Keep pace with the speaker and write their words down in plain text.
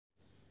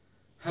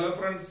Hello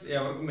friends,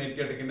 everyone make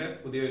a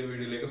പുതിയ ഒരു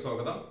വീഡിയോയിലേക്ക്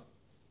സ്വാഗതം.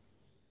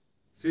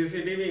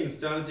 CCTV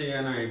ഇൻസ്റ്റാൾ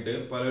ചെയ്യാനായിട്ട്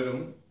പലരും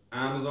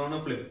Amazon,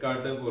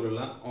 Flipkart പോലുള്ള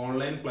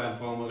ഓൺലൈൻ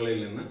പ്ലാറ്റ്ഫോമുകളിൽ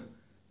നിന്ന്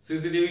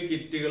CCTV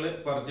കിറ്റുകൾ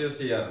പർച്ചേസ്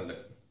ചെയ്യാറുണ്ട്.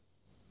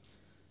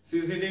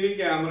 CCTV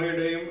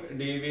ക്യാമറയുടെയും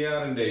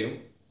DVRന്റെയും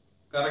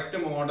കറക്റ്റ്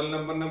മോഡൽ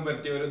നമ്പറിനെ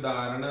പറ്റി ഒരു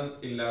ധാരണ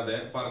ഇല്ലാതെ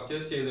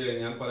പർച്ചേസ് ചെയ്തു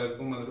കഴിഞ്ഞാൽ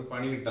പലർക്കും അതൊരു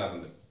പണി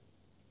കിട്ടാറുണ്ട്.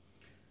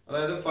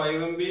 അതായത്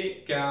 5MB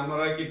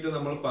ക്യാമറ കിറ്റ്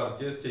നമ്മൾ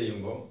പർച്ചേസ്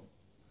ചെയ്യുമ്പോൾ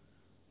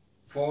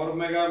 4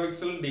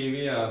 megapixel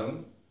DVRും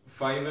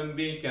 5MB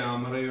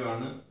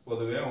ക്യാമറയുമാണ്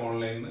പൊതുവെ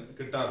ഓൺലൈനിൽ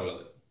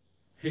കിട്ടാറുള്ളത്.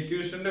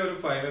 ഹിക്യൂഷന്റെ ഒരു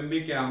 5MB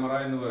ക്യാമറ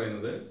എന്ന്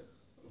പറയുന്നത്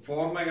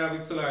 4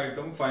 megapixel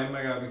ആയിട്ടും 5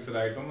 megapixel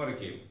ആയിട്ടും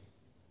വർക്ക് ചെയ്യും.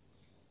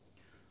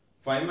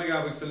 5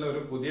 megapixel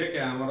ഒരു പുതിയ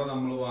ക്യാമറ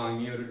നമ്മൾ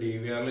വാങ്ങി ഒരു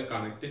DVRൽ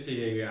കണക്ട്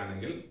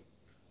ചെയ്യുകയാണെങ്കിൽ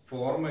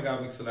 4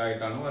 megapixel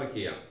ആയിട്ടാണ് വർക്ക്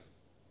ചെയ്യുക.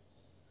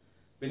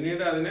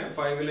 പിന്നീട് അതിനെ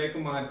 5ലേക്ക്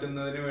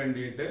മാറ്റുന്നതിന്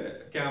വേണ്ടിയിട്ട്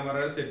ക്യാമറ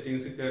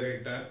സെറ്റിംഗ്സ്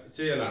കയറിയിട്ട്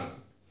ചെയ്യലാണ്.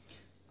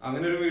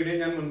 അങ്ങനെ ഒരു വീഡിയോ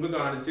ഞാൻ മുൻപ്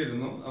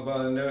കാണിച്ചിരുന്നു. അപ്പോൾ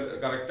അതിന്റെ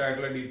കറക്റ്റ്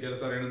ആയിട്ടുള്ള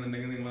ഡീറ്റെയിൽസ്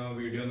അറിയണമെന്നുണ്ടെങ്കിൽ നിങ്ങൾ ആ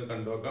വീഡിയോ ഒന്ന്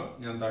കണ്ടുനോക്കാം.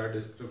 ഞാൻ താഴെ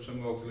ഡിസ്ക്രിപ്ഷൻ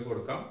ബോക്സിൽ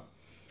കൊടുക്കാം.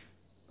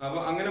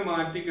 അപ്പോൾ അങ്ങനെ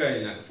മാറ്റി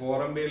കഴിഞ്ഞാൽ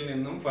 4MBയിൽ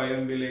നിന്നും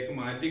 5MBയിലേക്ക്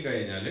മാറ്റി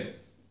കഴിഞ്ഞാൽ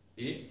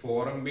ഈ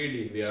 4MB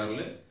DVRൽ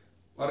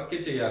വർക്ക്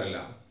ചെയ്യാറില്ല.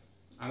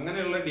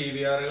 അങ്ങനെയുള്ള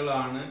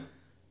DVRകളാണ്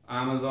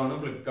ആമസോൺ,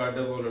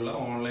 ഫ്ലിപ്കാർട്ട് പോലുള്ള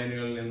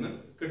ഓൺലൈനുകളിൽ നിന്ന്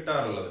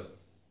കിട്ടാറുള്ളത്.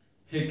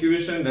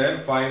 ഹിക്യൂഷന്റെ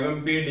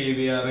 5MB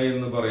DVR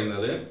എന്ന്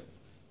പറയുന്നത്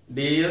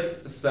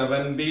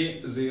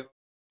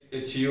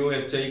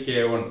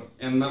DS7B0HUHIK1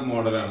 എന്ന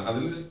മോഡലാണ്.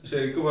 അതിൽ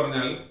ശരിക്കും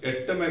പറഞ്ഞാൽ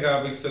 8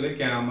 മെഗാപിക്സൽ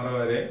ക്യാമറ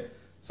വരെ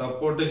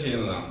സപ്പോർട്ട്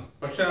ചെയ്യുന്നതാണ്.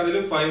 പക്ഷെ അതിൽ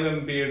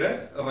 5MBയുടെ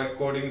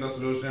റെക്കോർഡിംഗ്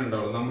റെസൊല്യൂഷൻ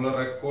ഉണ്ടാവുള്ളൂ. നമ്മൾ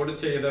റെക്കോർഡ്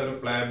ചെയ്ത ഒരു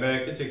പ്ലേ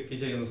ബാക്ക് ചെക്ക്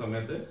ചെയ്യുന്ന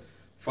സമയത്ത്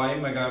 5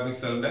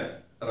 മെഗാപിക്സലിന്റെ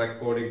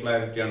റെക്കോർഡിംഗ്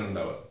ക്ലാരിറ്റിയാണ്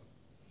ഉണ്ടാവുക.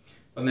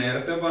 അപ്പൊ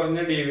നേരത്തെ പറഞ്ഞ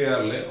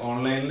DVRൽ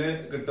ഓൺലൈനിൽ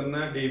കിട്ടുന്ന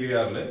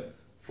DVRൽ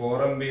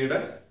 4MBയുടെ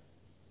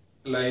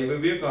live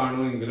view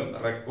കാണുമെങ്കിലും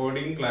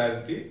recording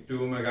clarity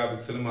 2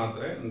 megapixel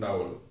മാത്രമേ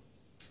ഉണ്ടാവുള്ളൂ.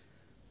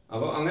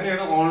 അപ്പോൾ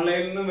അങ്ങനെയാണ്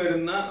ഓൺലൈനിൽ നിന്ന്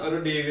വരുന്ന ഒരു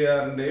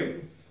DVRന്റെയും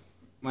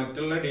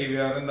മറ്റുള്ള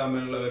DVRും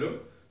തമ്മിലുള്ള ഒരു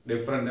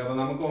ഡിഫറൻറ്റ്. അപ്പോൾ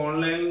നമുക്ക്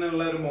ഓൺലൈനിൽ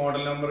നിന്നുള്ള ഒരു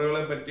മോഡൽ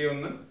നമ്പറുകളെ പറ്റി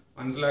ഒന്ന്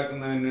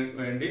മനസ്സിലാക്കുന്നതിന്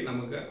വേണ്ടി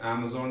നമുക്ക്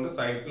ആമസോണിന്റെ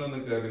സൈറ്റിൽ ഒന്ന്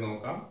കയറി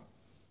നോക്കാം.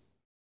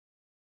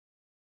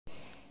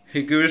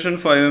 ഹിക്യൂഷൻ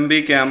 5MB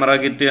ക്യാമറ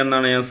കിറ്റ്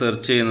എന്നാണ് ഞാൻ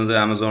സെർച്ച് ചെയ്യുന്നത്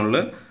ആമസോണിൽ.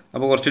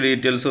 അപ്പോൾ കുറച്ച്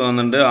ഡീറ്റെയിൽസ്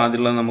വന്നിട്ടുണ്ട്.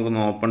 ആദ്യമുള്ളത്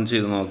നമുക്കൊന്ന് ഓപ്പൺ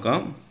ചെയ്ത്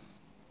നോക്കാം.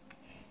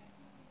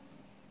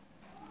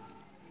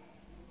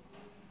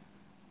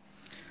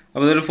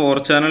 അപ്പോൾ ഇതൊരു 4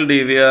 channel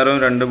DVRും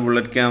 2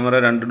 bullet camera,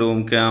 2 dome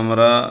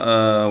camera,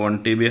 1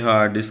 TB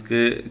hard disk,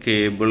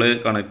 cable,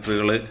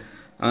 കണക്ടറുകൾ,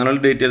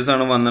 അങ്ങനെയുള്ള ഡീറ്റെയിൽസ്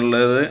ആണ്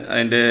വന്നുള്ളത്.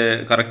 അതിൻ്റെ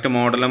കറക്റ്റ്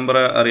മോഡൽ നമ്പർ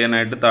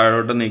അറിയാനായിട്ട്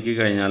താഴോട്ട് നീക്കി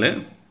കഴിഞ്ഞാൽ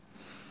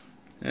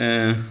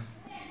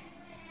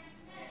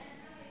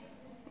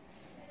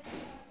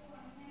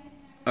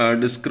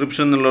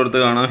ഡിസ്ക്രിപ്ഷൻ എന്നുള്ളിടത്ത്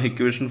കാണാം.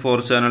 ഹിക്യൂഷൻ 4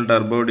 channel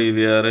turbo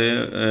DVR,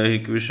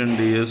 ഹിക്യൂഷൻ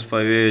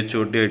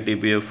DS5HOT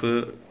ITPF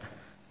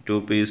 2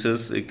 pieces,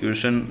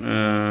 ഹിക്യൂഷൻ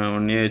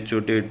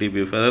 1HOT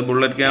ITPF. അതായത്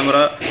ബുള്ളറ്റ്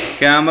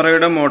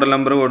ക്യാമറയുടെ മോഡൽ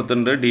നമ്പർ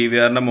കൊടുത്തിട്ടുണ്ട്,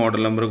 DVRന്റെ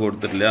മോഡൽ നമ്പർ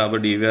കൊടുത്തിട്ടില്ല. അപ്പോൾ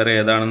DVR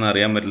ഏതാണെന്ന്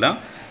അറിയാൻ പറ്റില്ല.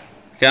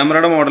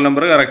 ക്യാമറയുടെ മോഡൽ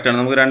നമ്പർ കറക്റ്റാണ്.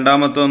 നമുക്ക്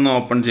രണ്ടാമത്തെ ഒന്ന്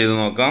ഓപ്പൺ ചെയ്ത്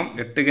നോക്കാം.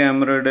 8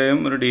 ക്യാമറയുടെയും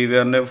ഒരു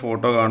DVRന്റെ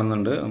ഫോട്ടോ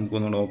കാണുന്നുണ്ട്.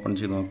 നമുക്കൊന്നുകൂടെ ഓപ്പൺ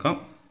ചെയ്ത് നോക്കാം.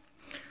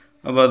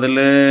 അപ്പോൾ അതിൽ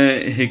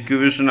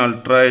ഹിക്യൂഷൻ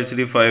ultra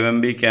HD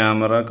 5MB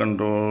camera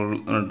control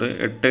എന്നിട്ട്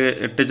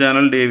 8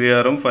 ചാനൽ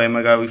DVRും 5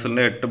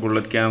 മെഗാപിക്സലിൻ്റെ 8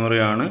 ബുള്ളറ്റ്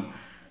ക്യാമറയാണ്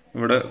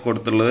ഇവിടെ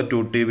കൊടുത്തുള്ളത്. 2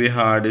 TB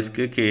hard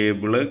disk,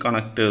 cable,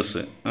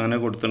 connectors അങ്ങനെ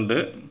കൊടുത്തിട്ടുണ്ട്.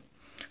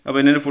 അപ്പോൾ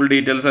ഇതിൻ്റെ ഫുൾ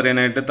ഡീറ്റെയിൽസ്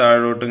അറിയാനായിട്ട്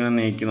താഴോട്ട് ഇങ്ങനെ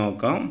നീക്കി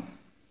നോക്കാം.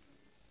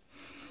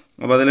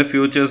 അപ്പോൾ അതിൽ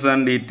ഫ്യൂച്ചേഴ്സ്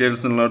ആൻഡ്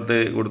ഡീറ്റെയിൽസ് എന്നുള്ളത്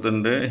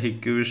കൊടുത്തിട്ടുണ്ട്.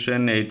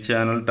 ഹിക്യൂഷൻ 8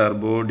 ചാനൽ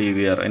ടർബോ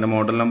DVR, അതിൻ്റെ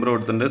മോഡൽ നമ്പർ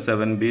കൊടുത്തിട്ടുണ്ട്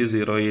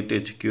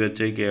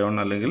 7B08HQHIK1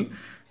 അല്ലെങ്കിൽ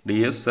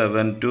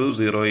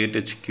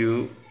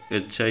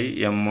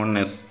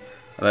DS7208HQHIM1S.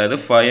 അതായത്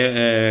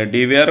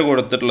DVR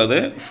കൊടുത്തിട്ടുള്ളത്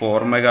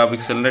 4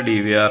 മെഗാപിക്സലിൻ്റെ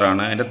DVR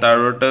ആണ്. അതിൻ്റെ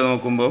താഴോട്ട്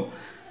നോക്കുമ്പോൾ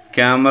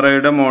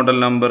ക്യാമറയുടെ മോഡൽ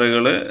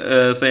നമ്പറുകൾ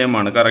സെയിം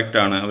ആണ്,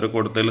 കറക്റ്റാണ്. അവർ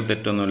കൊടുത്തതിൽ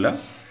തെറ്റൊന്നുമില്ല.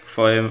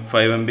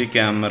 5MB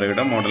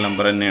ക്യാമറയുടെ മോഡൽ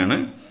നമ്പർ തന്നെയാണ്.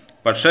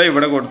 പക്ഷേ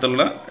ഇവിടെ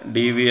കൊടുത്തുള്ള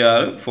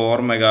DVR 4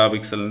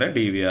 മെഗാപിക്സലിൻ്റെ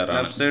DVR ആണ്.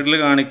 ലെഫ്റ്റ് സൈഡിൽ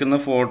കാണിക്കുന്ന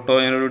ഫോട്ടോ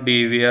ഒരു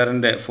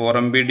DVRന്റെ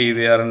 4MB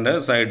DVRന്റെ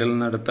സൈഡിൽ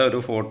നിന്ന് എടുത്ത ഒരു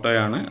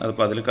ഫോട്ടോയാണ്.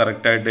 അതിപ്പോൾ അതിൽ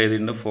കറക്റ്റായിട്ട്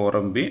എഴുതിയിട്ടുണ്ട്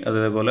 4MB.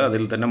 അതേപോലെ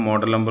അതിൽ തന്നെ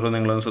മോഡൽ നമ്പർ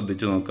നിങ്ങളൊന്ന്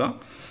ശ്രദ്ധിച്ച് നോക്കാം.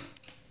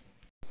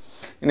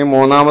 ഇനി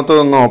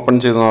മൂന്നാമത്തതൊന്ന് ഓപ്പൺ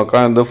ചെയ്ത്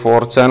നോക്കാം. ഇത്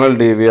 4 ചാനൽ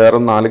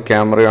DVRും 4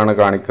 ക്യാമറയാണ്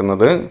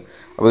കാണിക്കുന്നത്.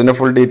 അപ്പോൾ ഇതിൻ്റെ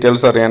ഫുൾ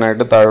ഡീറ്റെയിൽസ്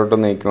അറിയാനായിട്ട് താഴോട്ട്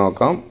നീക്കി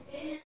നോക്കാം.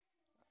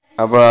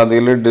 അപ്പോൾ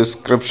അതിൽ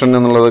ഡിസ്ക്രിപ്ഷൻ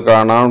എന്നുള്ളത്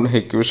കാണാം.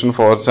 ഹിക്യൂഷൻ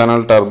 4 channel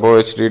turbo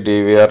HD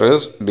DVR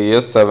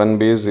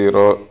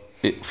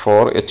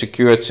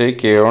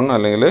DS7B04HQHIK1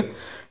 അല്ലെങ്കിൽ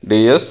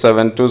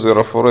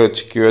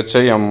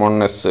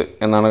DS7204HQHIM1S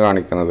എന്നാണ്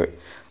കാണിക്കുന്നത്.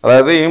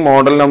 അതായത് ഈ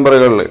മോഡൽ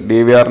നമ്പറുകളിൽ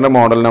DVRന്റെ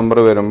മോഡൽ നമ്പർ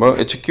വരുമ്പോൾ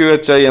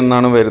HQHI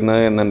എന്നാണ്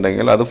വരുന്നത്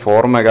എന്നുണ്ടെങ്കിൽ അത്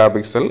 4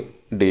 മെഗാപിക്സൽ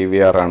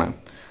DVR ആണ്.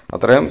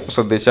 അത്രയും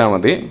ശ്രദ്ധിച്ചാൽ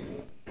മതി.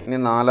 ഇനി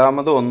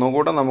നാലാമത്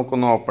ഒന്നുകൂടെ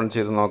നമുക്കൊന്ന് ഓപ്പൺ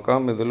ചെയ്ത് നോക്കാം.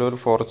 ഇതിലൊരു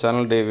 4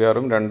 ചാനൽ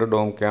DVRും 2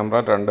 ഡോം ക്യാമറ,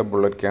 2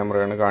 ബുള്ളറ്റ്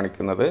ക്യാമറയാണ്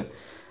കാണിക്കുന്നത്.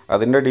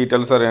 അതിൻ്റെ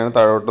ഡീറ്റെയിൽസ് അറിയാൻ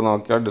താഴോട്ട്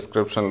നോക്കിയാൽ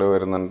ഡിസ്ക്രിപ്ഷനിൽ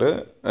വരുന്നുണ്ട്.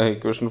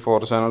 Equation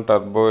 4 channel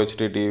turbo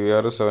HD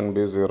DVR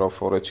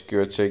 7B04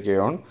 HQHI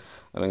K1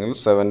 അല്ലെങ്കിൽ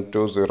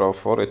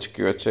 7204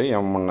 HQHI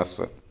M1S.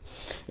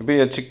 ഇപ്പോൾ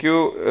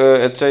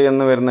HQHI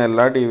എന്ന് വരുന്ന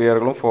എല്ലാ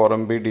DVRകളും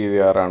 4MB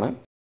DVR ആണ്.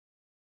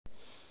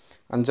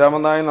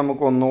 അഞ്ചാമതായി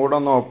നമുക്ക് ഒന്നുകൂടെ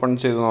ഒന്ന് ഓപ്പൺ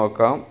ചെയ്ത്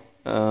നോക്കാം.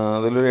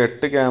 അതിലൊരു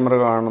 8 ക്യാമറ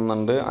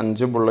കാണുന്നുണ്ട്.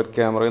 5 ബുള്ളറ്റ്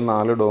ക്യാമറയും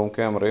 4 ഡോം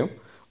ക്യാമറയും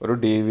ഒരു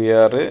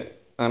DVR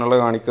അങ്ങനെയുള്ള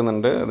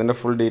കാണിക്കുന്നുണ്ട്. അതിൻ്റെ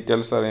ഫുൾ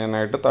ഡീറ്റെയിൽസ്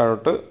അറിയാനായിട്ട്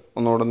താഴോട്ട്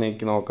ഒന്നുകൂടെ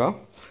നീക്കി നോക്കാം.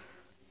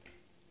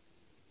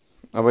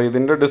 അപ്പോൾ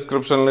ഇതിൻ്റെ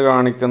ഡിസ്ക്രിപ്ഷനിൽ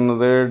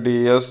കാണിക്കുന്നത്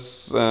DS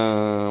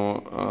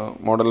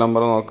മോഡൽ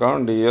നമ്പർ നോക്കാം.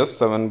 DS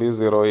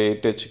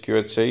 7B08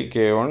 HQHI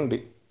K1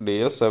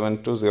 DS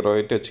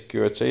 7208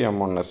 HQHI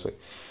M1S.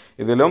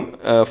 ഇതിലും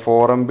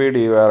 4MB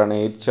DVR ആണ്.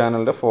 8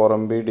 ചാനലിൻ്റെ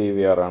 4MB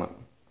DVR ആണ്.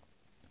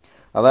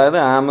 അതായത്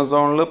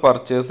ആമസോണിൽ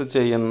പർച്ചേസ്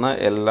ചെയ്യുന്ന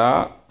എല്ലാ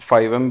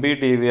 5MB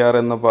DVR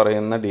എന്ന്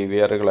പറയുന്ന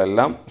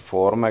DVRകളെല്ലാം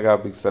 4 മെഗാ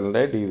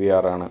പിക്സലിൻ്റെ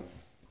DVR ആണ്.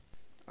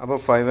 അപ്പോൾ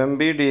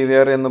 5MB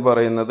DVR എന്ന്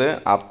പറയുന്നത്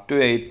അപ് ടു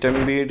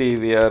 8MB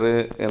DVR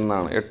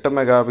എന്നാണ്. 8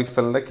 മെഗാ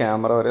പിക്സലിൻ്റെ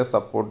ക്യാമറ വരെ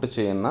സപ്പോർട്ട്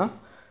ചെയ്യുന്ന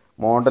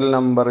മോഡൽ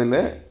നമ്പറിൽ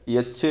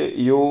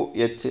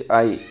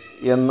HUHI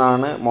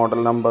എന്നാണ് മോഡൽ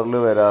നമ്പറിൽ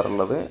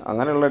വരാറുള്ളത്.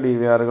 അങ്ങനെയുള്ള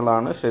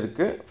DVRകളാണ്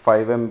ശരിക്ക്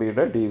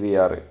 5MBയുടെ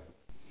DVR.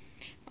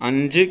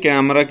 5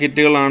 ക്യാമറ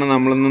കിറ്റുകളാണ്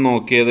നമ്മളിന്ന്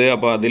നോക്കിയത്.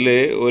 അപ്പോൾ അതിൽ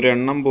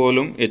ഒരെണ്ണം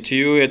പോലും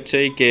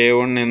HUHI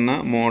K1 എന്ന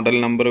മോഡൽ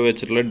നമ്പർ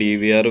വെച്ചിട്ടുള്ള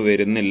DVR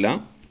വരുന്നില്ല.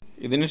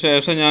 ഇതിന്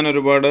ശേഷം ഞാൻ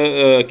ഒരുപാട്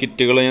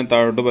കിറ്റുകൾ ഞാൻ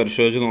താഴോട്ട്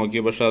പരിശോധിച്ച് നോക്കി.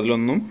 പക്ഷേ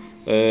അതിലൊന്നും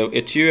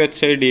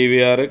HUHI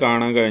DVR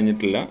കാണാൻ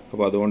കഴിഞ്ഞിട്ടില്ല.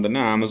 അപ്പോൾ അതുകൊണ്ട്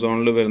തന്നെ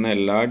ആമസോണിൽ വരുന്ന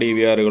എല്ലാ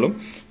DVRകളും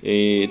ഈ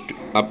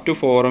അപ് ടു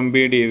 4MB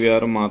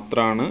DVR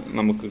മാത്രമാണ്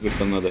നമുക്ക്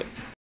കിട്ടുന്നത്.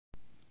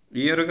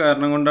 ഈ ഒരു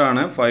കാരണം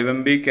കൊണ്ടാണ്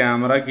 5MB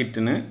ക്യാമറ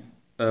കിറ്റിന്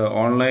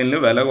ഓൺലൈനിൽ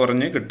വില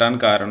കുറഞ്ഞ് കിട്ടാൻ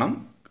കാരണം.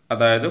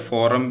 അതായത്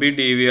 4MB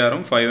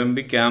DVRും 5MB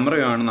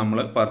ക്യാമറയുമാണ് നമ്മൾ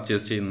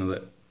പർച്ചേസ് ചെയ്യുന്നത്.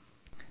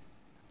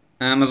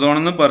 ആമസോണിൽ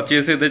നിന്ന്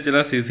പർച്ചേസ് ചെയ്ത ചില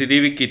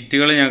CCTV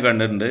കിറ്റുകൾ ഞാൻ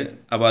കണ്ടിട്ടുണ്ട്.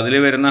 അപ്പോൾ അതിൽ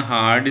വരുന്ന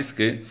hard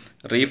disk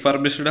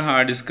refurbished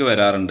hard disk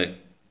വരാറുണ്ട്.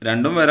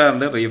 രണ്ടും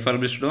വരാറുണ്ട്,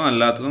 റീഫർബിഷ്ഡും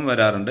അല്ലാത്തതും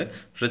വരാറുണ്ട്.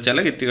 പക്ഷേ ചില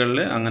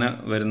കിറ്റുകളിൽ അങ്ങനെ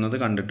വരുന്നത്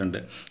കണ്ടിട്ടുണ്ട്.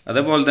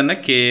 അതേപോലെ തന്നെ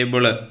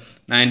കേബിള്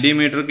 90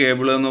 മീറ്റർ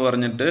കേബിൾ എന്ന്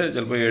പറഞ്ഞിട്ട്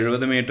ചിലപ്പോൾ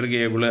 70 മീറ്റർ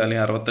കേബിൾ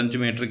അല്ലെങ്കിൽ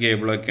 65 മീറ്റർ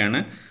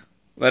കേബിളൊക്കെയാണ്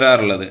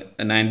വരാറുള്ളത്.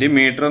 90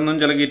 മീറ്റർ ഒന്നും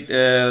ചില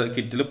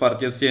കിറ്റിൽ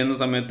പർച്ചേസ് ചെയ്യുന്ന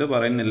സമയത്ത്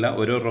പറയുന്നില്ല,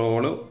 ഒരു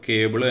റോള്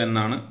കേബിൾ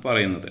എന്നാണ്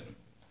പറയുന്നത്.